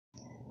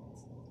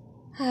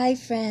Hi,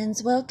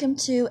 friends. Welcome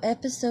to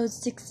episode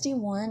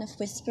 61 of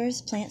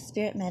Whispers Plant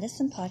Spirit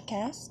Medicine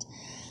Podcast.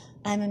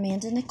 I'm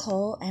Amanda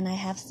Nicole, and I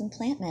have some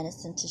plant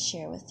medicine to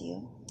share with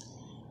you.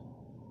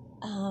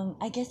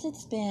 I guess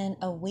it's been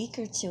a week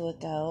or two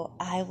ago,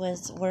 I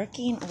was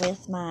working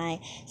with my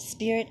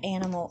Spirit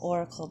Animal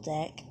Oracle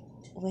deck,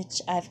 which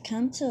I've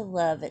come to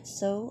love. It's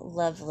so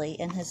lovely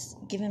and has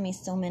given me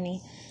so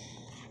many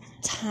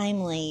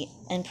timely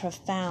and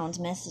profound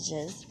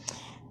messages.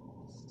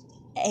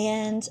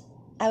 And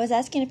I was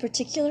asking a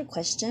particular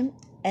question,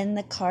 and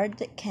the card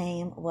that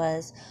came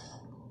was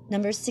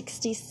number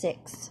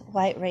 66,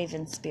 White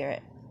Raven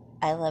Spirit.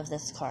 I love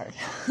this card.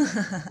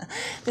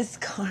 This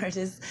card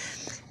is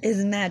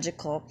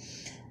magical.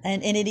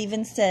 And it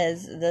even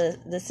says,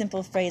 the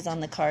simple phrase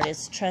on the card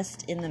is,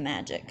 trust in the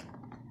magic.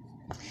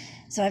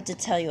 So I have to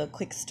tell you a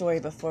quick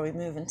story before we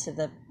move into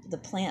the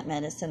plant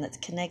medicine that's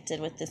connected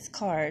with this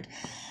card.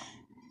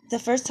 The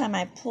first time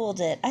I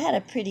pulled it, I had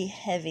a pretty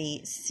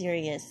heavy,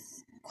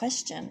 serious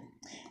question,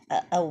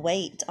 a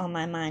weight on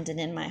my mind and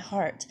in my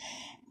heart.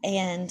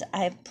 And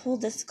I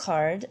pulled this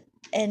card,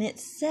 and it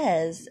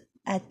says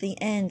at the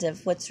end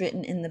of what's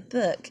written in the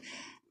book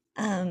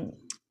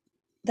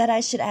that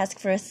I should ask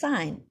for a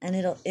sign, and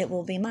it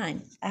will be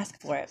mine. Ask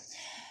for it.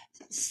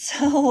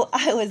 So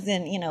I was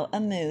in, a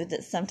mood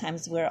that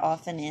sometimes we're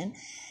often in.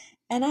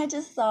 And I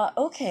just thought,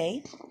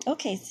 okay,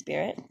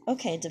 Spirit,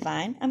 okay,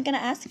 Divine, I'm going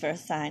to ask for a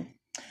sign.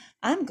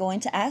 I'm going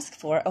to ask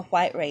for a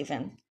white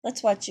raven.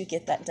 Let's watch you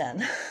get that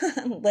done.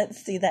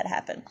 Let's see that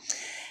happen.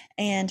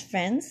 And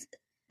friends,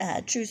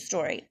 true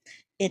story,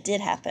 it did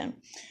happen.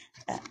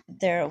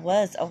 There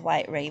was a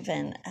white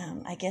raven,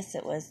 I guess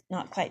it was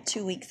not quite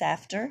 2 weeks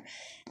after,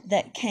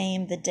 that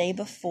came the day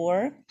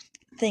before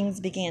things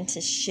began to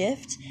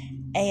shift.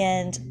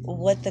 And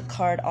what the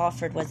card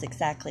offered was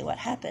exactly what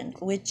happened,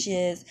 which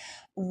is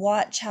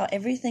watch how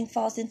everything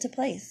falls into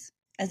place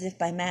as if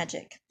by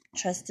magic.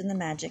 Trust in the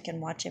magic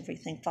and watch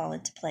everything fall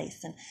into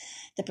place. And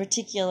the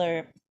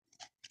particular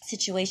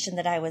situation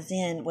that I was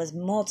in was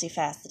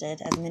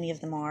multifaceted, as many of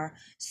them are,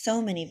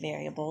 so many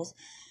variables,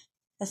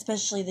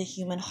 especially the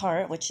human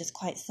heart, which is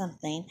quite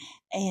something,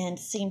 and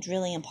seemed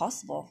really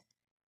impossible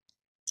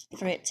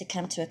for it to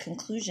come to a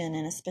conclusion,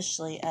 and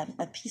especially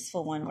a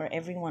peaceful one where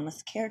everyone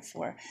was cared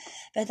for.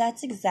 But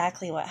that's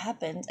exactly what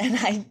happened.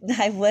 And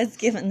I was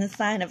given the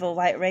sign of a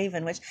white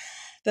raven, which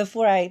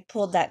before I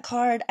pulled that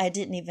card, I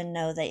didn't even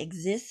know they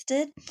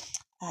existed.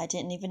 I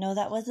didn't even know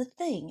that was a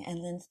thing.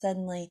 And then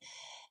suddenly,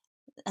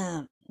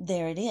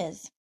 there it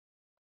is.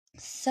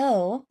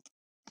 So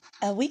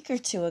a week or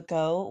two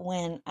ago,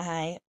 when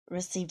I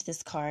received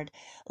this card,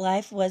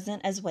 life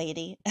wasn't as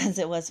weighty as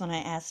it was when I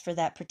asked for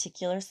that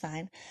particular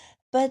sign,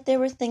 but there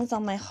were things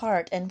on my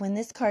heart. And when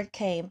this card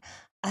came,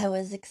 I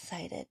was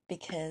excited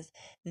because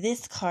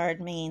this card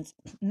means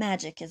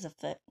magic is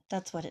afoot.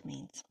 That's what it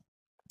means.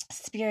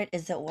 Spirit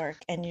is at work,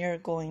 and you're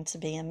going to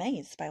be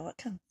amazed by what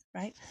comes,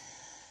 right?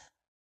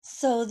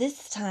 So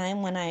this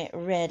time when I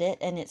read it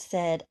and it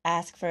said,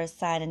 ask for a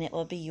sign and it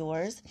will be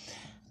yours,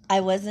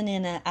 I wasn't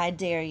in a I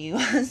dare you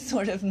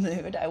sort of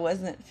mood. I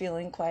wasn't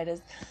feeling quite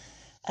as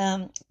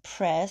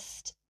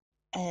pressed,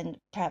 and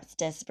perhaps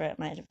desperate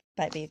might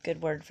be a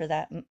good word for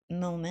that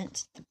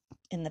moment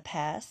in the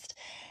past.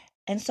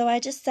 And so I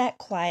just sat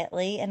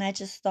quietly, and I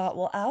just thought,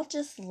 well, I'll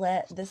just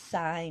let the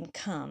sign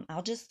come.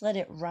 I'll just let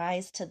it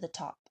rise to the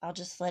top. I'll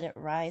just let it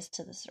rise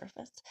to the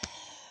surface.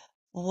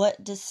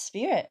 What does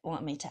Spirit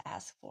want me to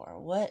ask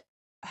for?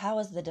 How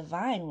is the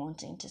Divine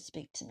wanting to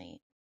speak to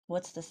me?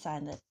 What's the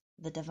sign that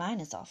the Divine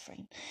is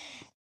offering?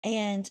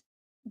 And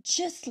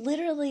just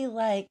literally,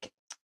 like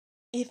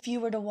if you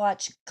were to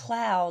watch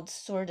clouds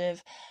sort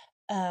of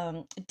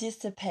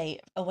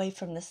dissipate away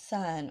from the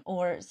sun,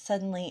 or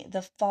suddenly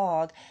the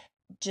fog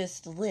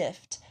just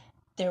lift,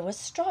 there was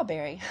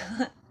strawberry.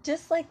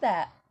 Just like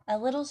that, a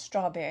little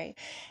strawberry.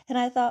 And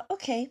I thought,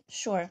 okay,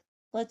 sure,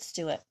 let's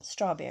do it.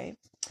 Strawberry.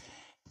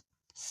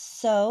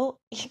 So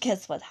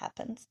guess what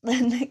happens?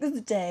 The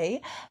next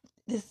day,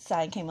 this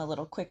sign came a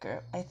little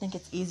quicker. I think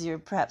it's easier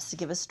perhaps to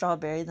give a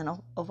strawberry than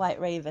a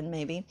white raven,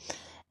 maybe.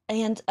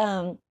 And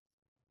the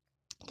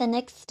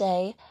next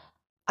day,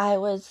 I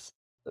was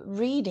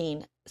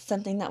reading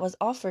something that was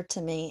offered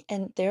to me,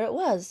 and there it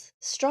was,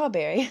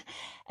 strawberry.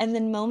 And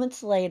then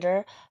moments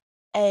later,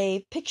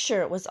 a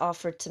picture was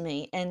offered to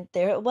me, and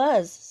there it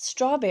was,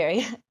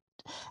 strawberry,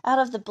 out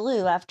of the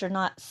blue, after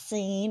not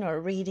seeing or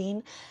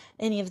reading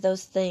any of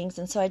those things.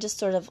 And so I just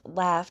sort of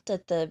laughed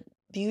at the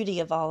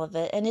beauty of all of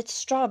it. And it's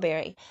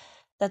strawberry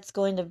that's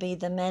going to be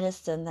the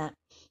medicine that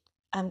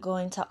I'm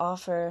going to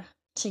offer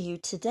to you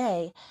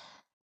today.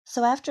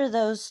 So after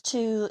those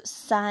two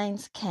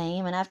signs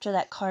came, and after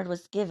that card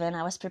was given,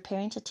 I was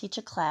preparing to teach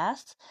a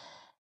class.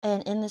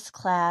 And in this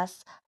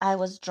class, I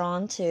was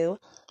drawn to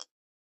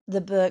the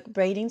book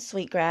Braiding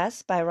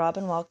Sweetgrass by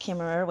Robin Wall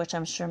Kimmerer, which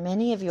I'm sure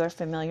many of you are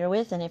familiar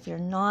with. And if you're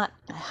not,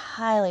 I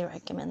highly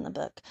recommend the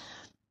book.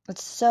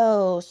 It's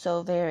so,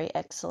 so very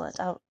excellent.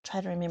 I'll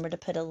try to remember to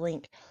put a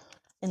link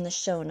in the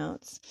show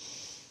notes.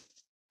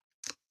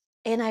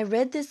 And I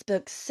read this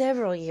book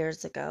several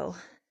years ago,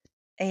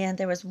 And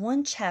there was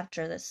one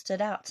chapter that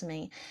stood out to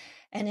me,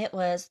 and it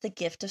was the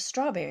gift of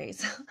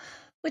strawberries,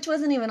 which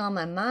wasn't even on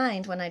my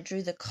mind when I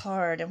drew the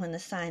card and when the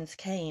signs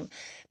came.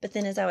 But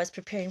then as I was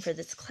preparing for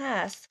this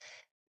class,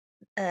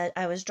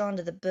 I was drawn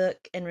to the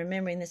book and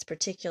remembering this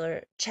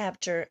particular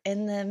chapter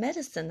and the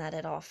medicine that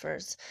it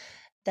offers,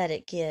 that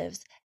it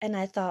gives. And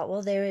I thought,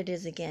 well, there it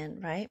is again,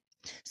 right?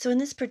 So in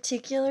this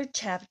particular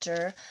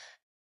chapter,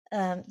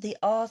 the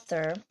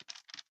author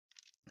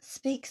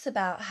speaks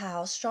about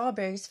how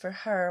strawberries for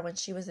her when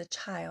she was a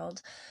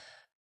child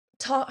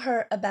taught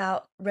her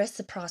about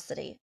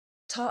reciprocity,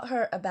 taught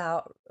her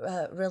about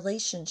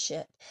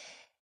relationship,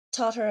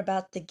 taught her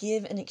about the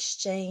give and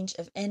exchange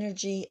of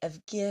energy,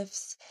 of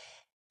gifts.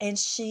 And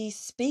she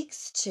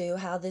speaks to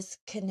how this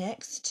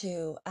connects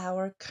to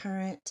our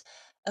current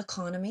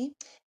economy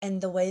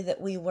and the way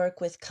that we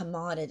work with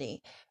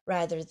commodity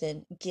rather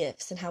than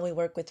gifts, and how we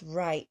work with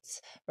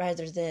rights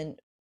rather than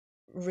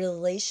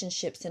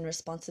relationships and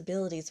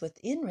responsibilities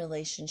within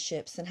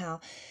relationships, and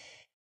how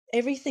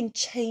everything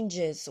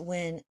changes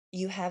when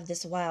you have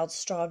this wild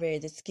strawberry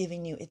that's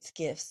giving you its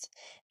gifts.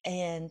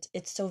 And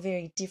it's so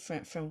very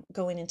different from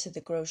going into the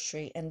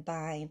grocery and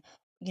buying,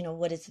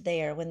 what is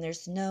there when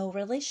there's no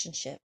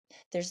relationship,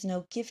 there's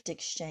no gift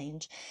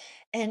exchange.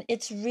 And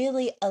it's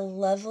really a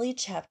lovely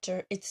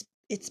chapter.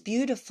 It's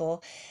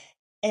beautiful.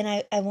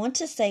 And I want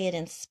to say it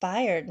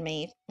inspired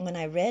me when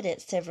I read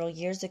it several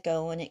years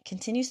ago, and it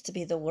continues to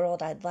be the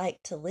world I'd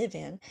like to live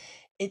in.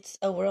 It's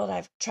a world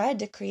I've tried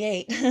to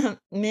create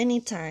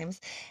many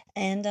times,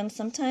 and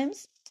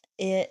sometimes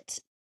it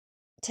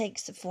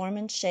takes form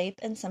and shape,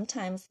 and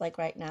sometimes, like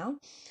right now,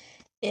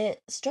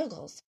 it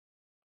struggles.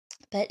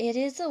 But it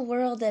is a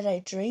world that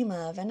I dream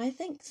of, and I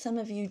think some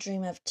of you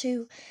dream of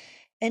too.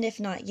 And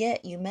if not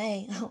yet, you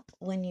may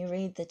when you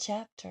read the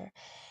chapter.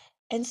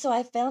 And so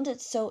I found it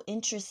so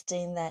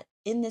interesting that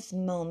in this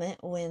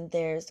moment when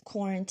there's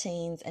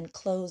quarantines and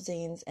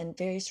closings and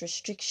various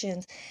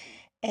restrictions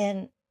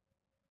and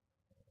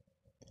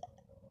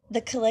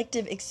the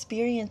collective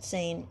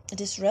experiencing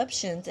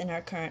disruptions in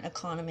our current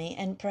economy,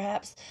 and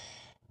perhaps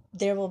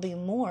there will be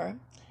more,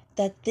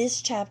 that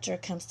this chapter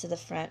comes to the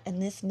front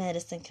and this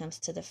medicine comes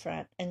to the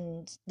front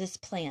and this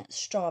plant,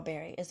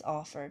 strawberry, is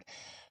offered.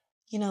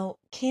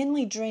 Can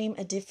we dream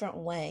a different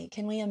way?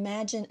 Can we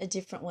imagine a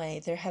different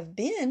way? There have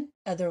been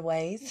other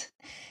ways.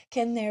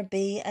 Can there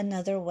be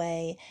another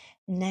way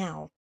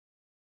now?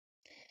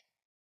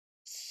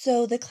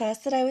 So the class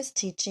that I was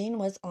teaching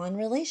was on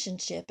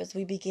relationship as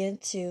we begin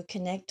to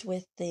connect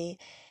with the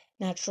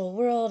natural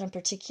world, and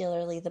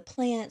particularly the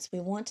plants. We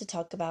want to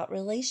talk about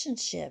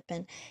relationship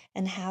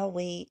and how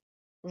we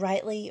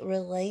rightly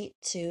relate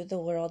to the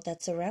world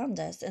that's around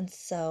us. And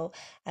so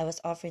I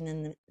was offering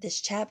them this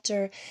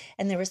chapter,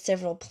 and there were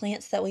several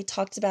plants that we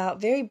talked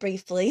about very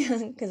briefly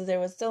because there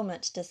was so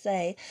much to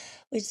say.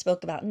 We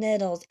spoke about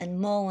nettles and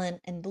mullein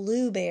and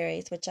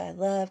blueberries, which I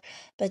love,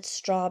 but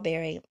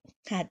strawberry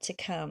had to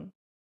come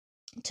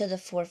to the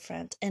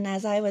forefront. And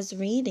as I was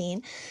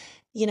reading,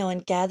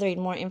 and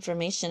gathering more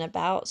information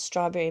about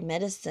strawberry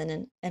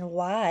medicine and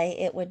why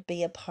it would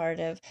be a part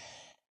of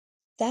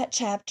that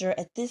chapter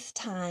at this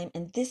time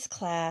in this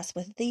class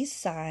with these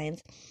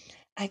signs,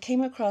 I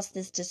came across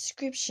this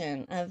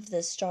description of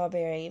the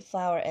strawberry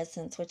flower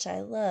essence, which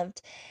I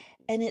loved.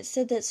 And it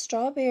said that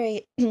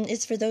strawberry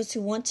is for those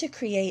who want to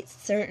create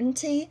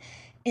certainty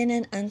in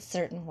an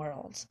uncertain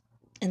world.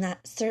 And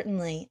that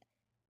certainly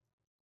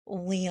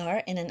we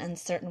are in an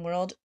uncertain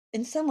world.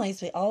 In some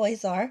ways, we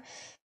always are.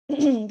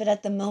 But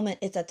at the moment,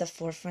 it's at the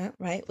forefront,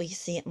 right? We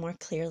see it more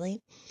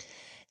clearly.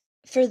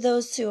 For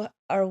those who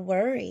are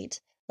worried,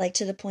 like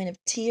to the point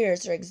of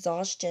tears or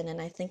exhaustion,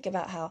 and I think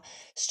about how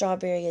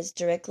strawberry is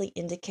directly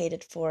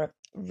indicated for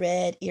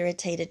red,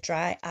 irritated,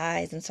 dry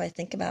eyes. And so I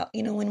think about,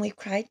 when we've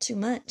cried too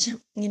much,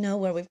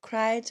 where we've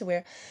cried to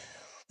where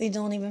we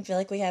don't even feel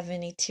like we have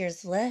any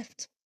tears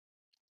left.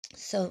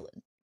 So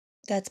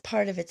that's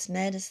part of its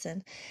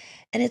medicine.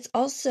 And it's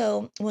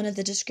also, one of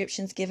the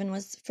descriptions given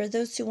was for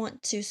those who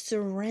want to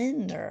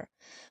surrender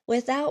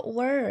without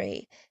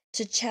worry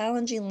to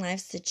challenging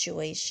life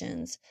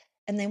situations.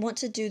 And they want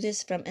to do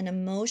this from an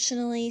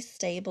emotionally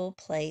stable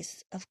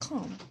place of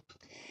calm.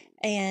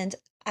 And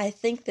I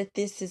think that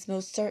this is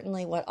most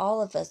certainly what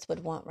all of us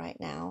would want right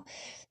now,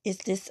 is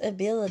this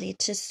ability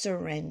to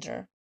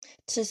surrender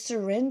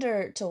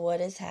to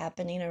what is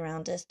happening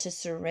around us, to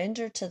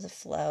surrender to the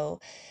flow,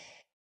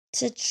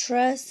 to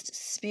trust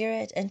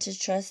spirit and to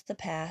trust the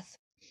path,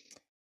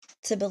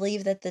 to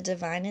believe that the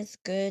divine is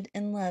good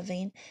and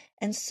loving,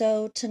 and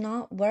so to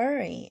not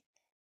worry,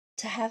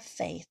 to have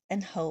faith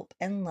and hope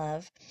and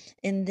love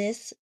in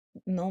this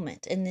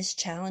moment, in this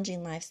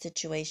challenging life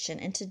situation,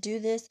 and to do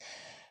this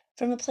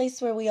from a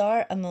place where we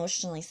are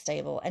emotionally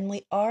stable and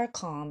we are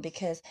calm.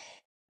 Because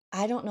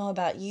I don't know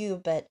about you,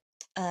 but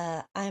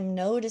I'm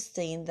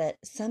noticing that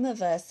some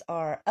of us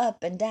are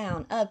up and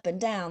down,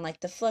 like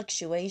the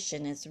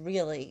fluctuation is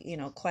really,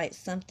 quite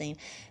something.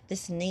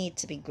 This need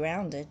to be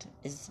grounded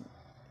is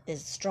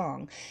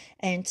strong,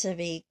 and to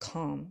be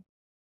calm.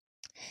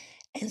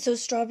 And so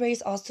strawberry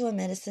is also a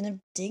medicine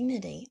of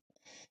dignity.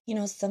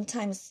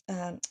 Sometimes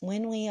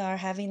when we are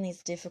having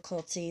these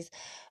difficulties,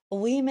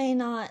 we may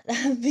not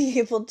be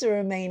able to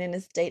remain in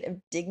a state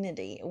of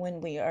dignity when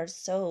we are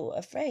so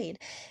afraid.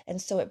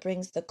 And so it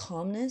brings the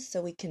calmness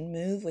so we can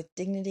move with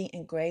dignity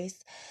and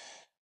grace,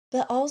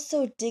 but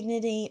also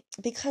dignity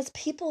because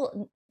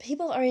people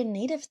are in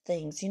need of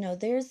things.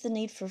 There's the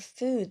need for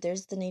food,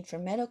 there's the need for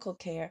medical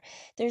care,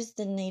 there's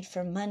the need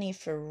for money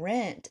for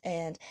rent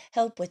and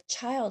help with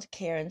child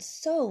care and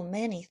so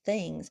many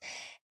things.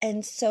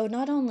 And so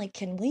not only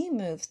can we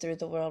move through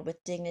the world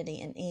with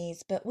dignity and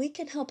ease, but we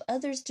can help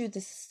others do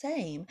the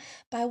same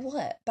by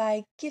what?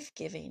 By gift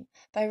giving,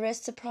 by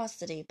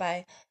reciprocity,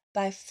 by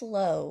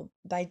flow,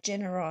 by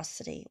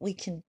generosity. We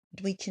can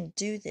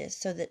do this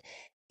so that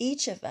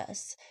each of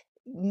us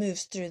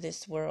moves through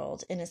this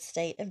world in a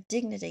state of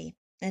dignity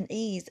and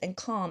ease and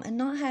calm and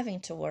not having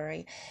to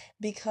worry,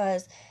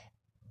 because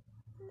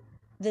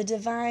the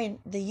divine,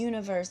 the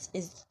universe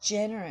is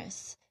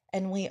generous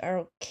and we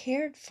are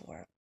cared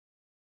for.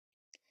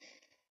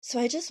 So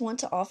I just want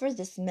to offer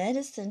this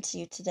medicine to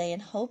you today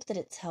and hope that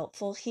it's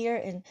helpful. Here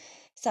in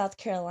South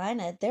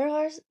Carolina, there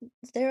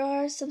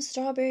are some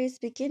strawberries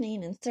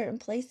beginning in certain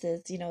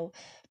places.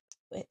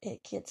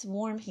 It gets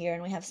warm here,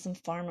 and we have some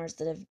farmers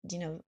that have,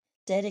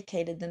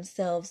 dedicated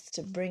themselves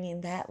to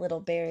bringing that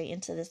little berry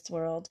into this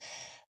world.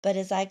 But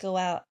as I go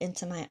out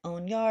into my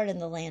own yard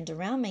and the land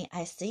around me,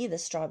 I see the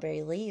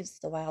strawberry leaves,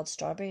 the wild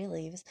strawberry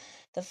leaves.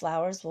 The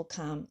flowers will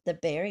come, the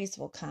berries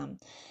will come.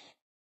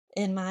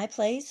 In my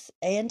place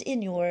and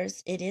in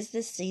yours, it is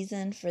the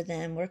season for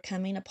them. We're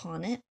coming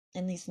upon it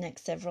in these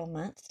next several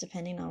months,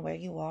 depending on where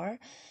you are.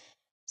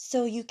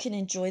 So you can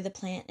enjoy the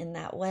plant in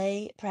that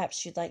way.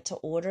 Perhaps you'd like to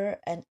order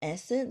an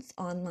essence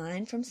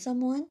online from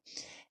someone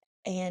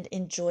and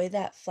enjoy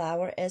that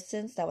flower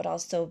essence. That would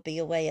also be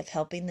a way of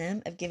helping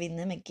them, of giving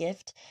them a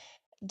gift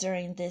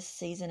during this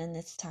season and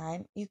this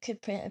time. You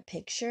could print a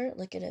picture,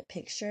 look at a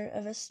picture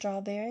of a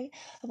strawberry.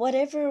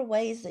 Whatever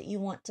ways that you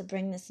want to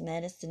bring this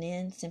medicine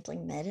in, simply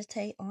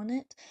meditate on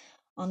it,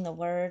 on the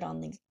word, on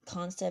the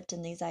concept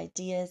and these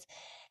ideas,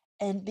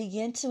 and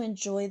begin to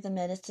enjoy the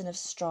medicine of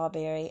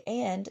strawberry.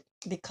 And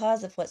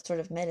because of what sort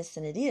of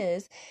medicine it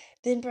is,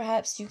 then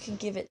perhaps you can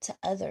give it to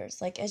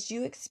others. Like as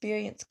you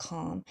experience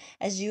calm,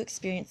 as you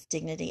experience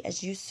dignity,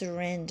 as you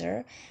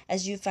surrender,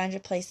 as you find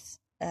yourself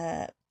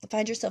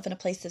in a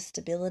place of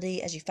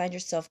stability, as you find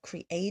yourself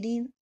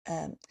creating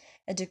a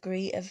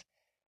degree of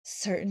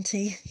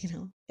certainty,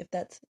 if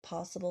that's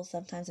possible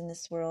sometimes in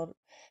this world,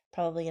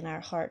 probably in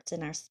our hearts,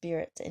 in our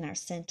spirits, in our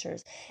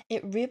centers,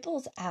 it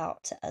ripples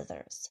out to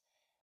others.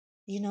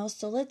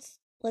 So let's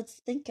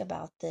think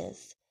about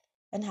this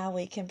and how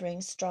we can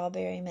bring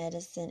strawberry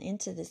medicine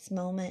into this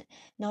moment,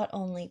 not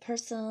only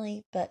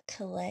personally, but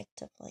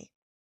collectively.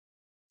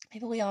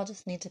 Maybe we all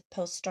just need to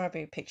post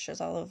strawberry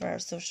pictures all over our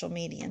social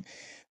media and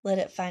let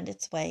it find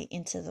its way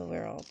into the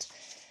world.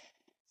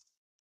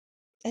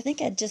 I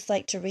think I'd just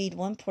like to read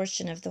one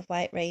portion of the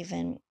White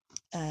Raven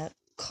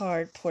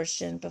card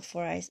portion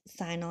before I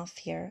sign off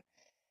here.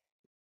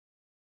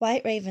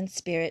 White Raven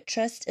Spirit,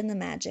 trust in the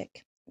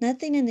magic.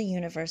 Nothing in the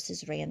universe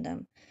is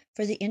random,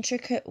 for the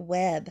intricate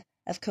web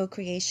of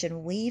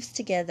co-creation weaves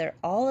together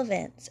all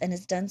events and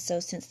has done so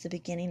since the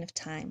beginning of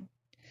time.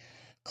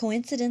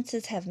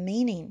 Coincidences have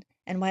meaning,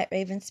 and White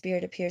Raven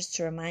Spirit appears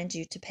to remind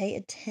you to pay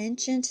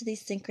attention to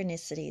these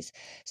synchronicities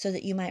so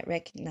that you might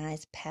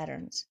recognize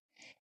patterns.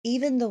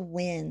 Even the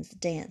winds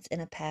dance in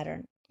a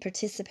pattern,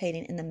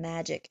 participating in the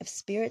magic of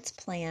Spirit's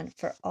plan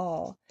for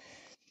all.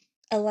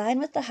 Align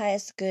with the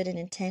highest good and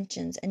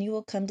intentions, and you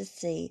will come to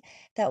see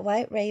that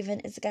White Raven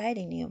is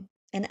guiding you,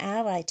 an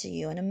ally to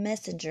you, and a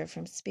messenger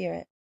from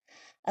Spirit.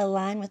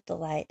 Align with the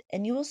light,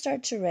 and you will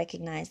start to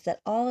recognize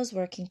that all is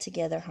working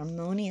together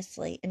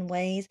harmoniously in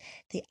ways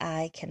the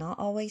eye cannot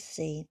always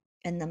see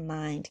and the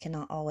mind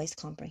cannot always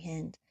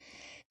comprehend.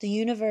 The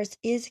universe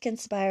is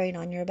conspiring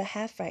on your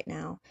behalf right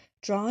now,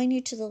 drawing you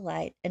to the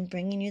light and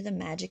bringing you the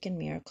magic and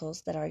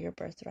miracles that are your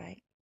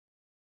birthright.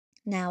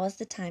 Now is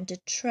the time to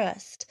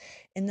trust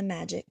in the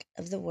magic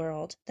of the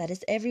world that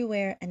is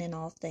everywhere and in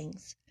all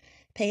things.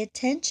 Pay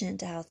attention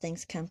to how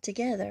things come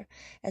together,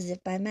 as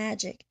if by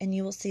magic, and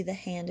you will see the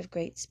hand of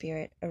Great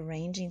Spirit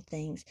arranging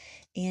things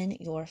in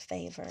your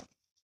favor.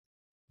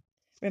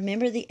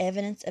 Remember, the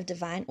evidence of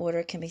divine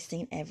order can be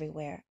seen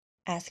everywhere.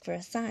 Ask for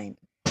a sign,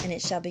 and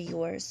it shall be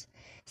yours.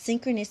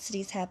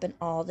 Synchronicities happen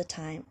all the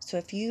time, so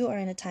if you are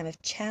in a time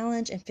of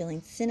challenge and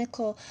feeling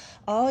cynical,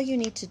 all you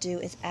need to do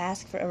is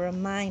ask for a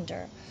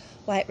reminder.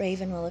 White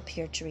Raven will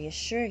appear to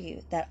reassure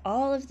you that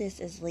all of this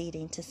is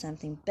leading to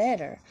something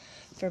better,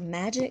 for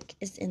magic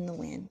is in the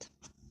wind.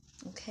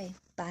 Okay,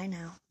 bye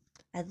now.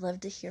 I'd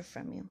love to hear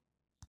from you.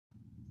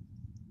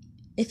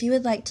 If you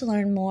would like to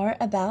learn more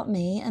about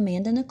me,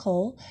 Amanda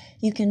Nicole,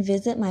 you can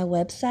visit my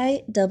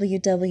website,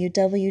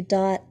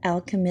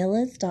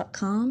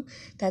 www.alchemillas.com.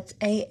 That's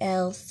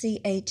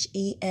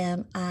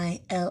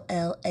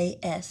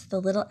ALCHEMILLAS, The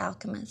Little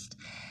Alchemist.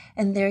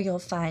 And there you'll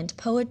find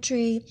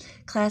poetry,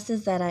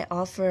 classes that I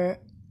offer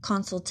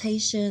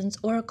consultations,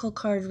 oracle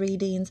card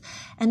readings,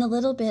 and a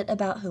little bit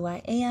about who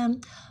I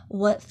am,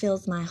 what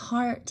fills my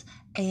heart,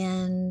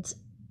 and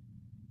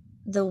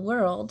the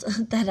world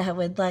that I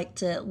would like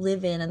to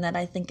live in and that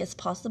I think is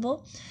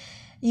possible.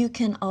 You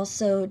can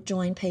also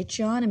join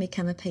Patreon and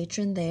become a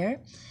patron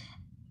there.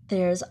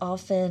 There's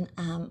often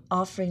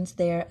offerings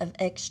there of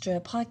extra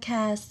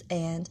podcasts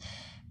and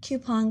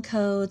coupon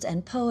codes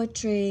and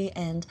poetry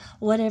and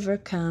whatever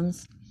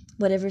comes,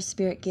 whatever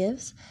Spirit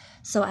gives.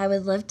 So I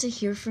would love to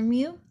hear from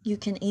you. You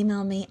can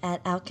email me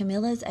at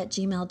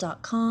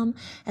alchemillas@gmail.com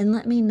and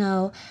let me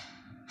know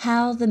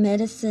how the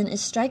medicine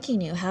is striking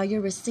you, how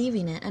you're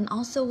receiving it, and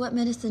also what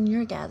medicine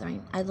you're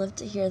gathering. I'd love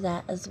to hear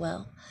that as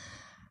well.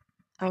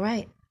 All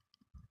right,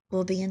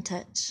 we'll be in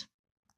touch.